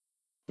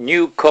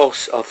New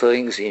course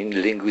offerings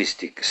in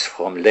linguistics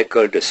from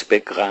l'École de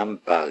Specgram,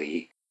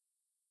 Paris.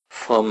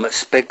 From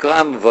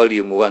Specgram,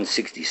 Volume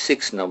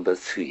 166, Number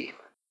 3.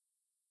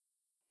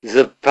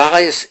 The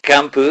Paris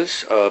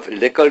campus of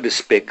l'École de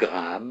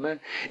Specgram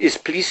is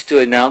pleased to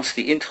announce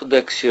the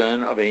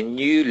introduction of a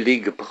new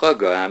Ligue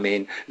program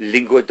in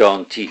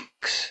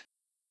linguodontics.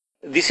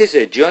 This is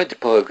a joint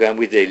program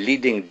with a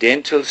leading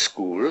dental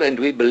school, and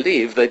we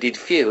believe that it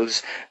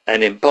fills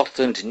an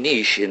important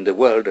niche in the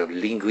world of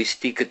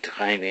linguistic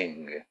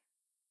training.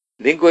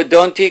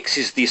 Linguodontics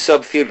is the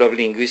subfield of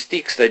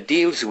linguistics that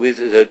deals with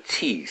the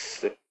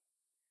teeth.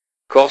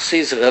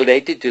 Courses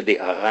related to the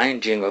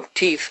arranging of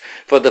teeth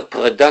for the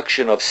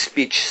production of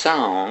speech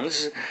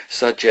sounds,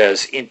 such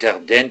as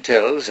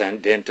interdentals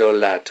and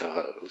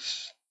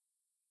dentolaterals.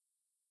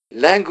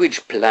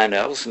 Language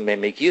planners may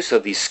make use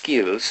of these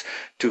skills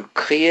to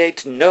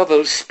create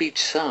novel speech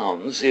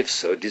sounds if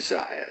so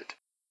desired.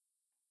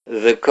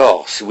 The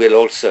course will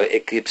also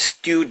equip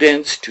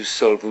students to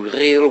solve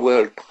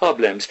real-world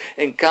problems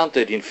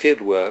encountered in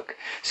fieldwork,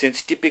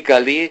 since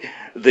typically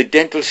the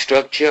dental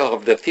structure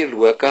of the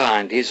fieldworker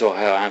and his or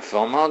her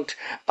informant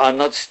are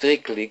not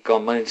strictly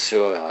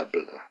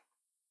commensurable.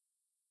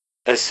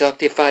 A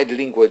certified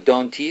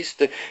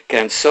linguodontist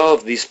can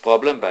solve this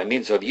problem by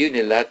means of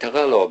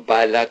unilateral or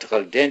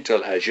bilateral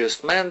dental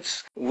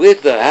adjustments,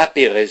 with the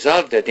happy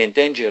result that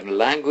endangered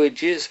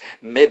languages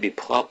may be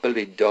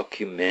properly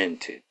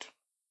documented.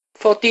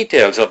 For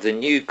details of the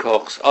new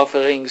course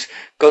offerings,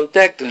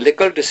 contact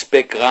l'École de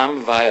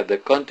Specgram via the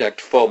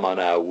contact form on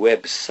our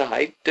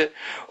website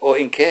or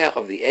in care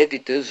of the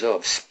editors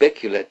of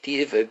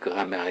Speculative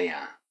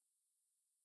Grammairien.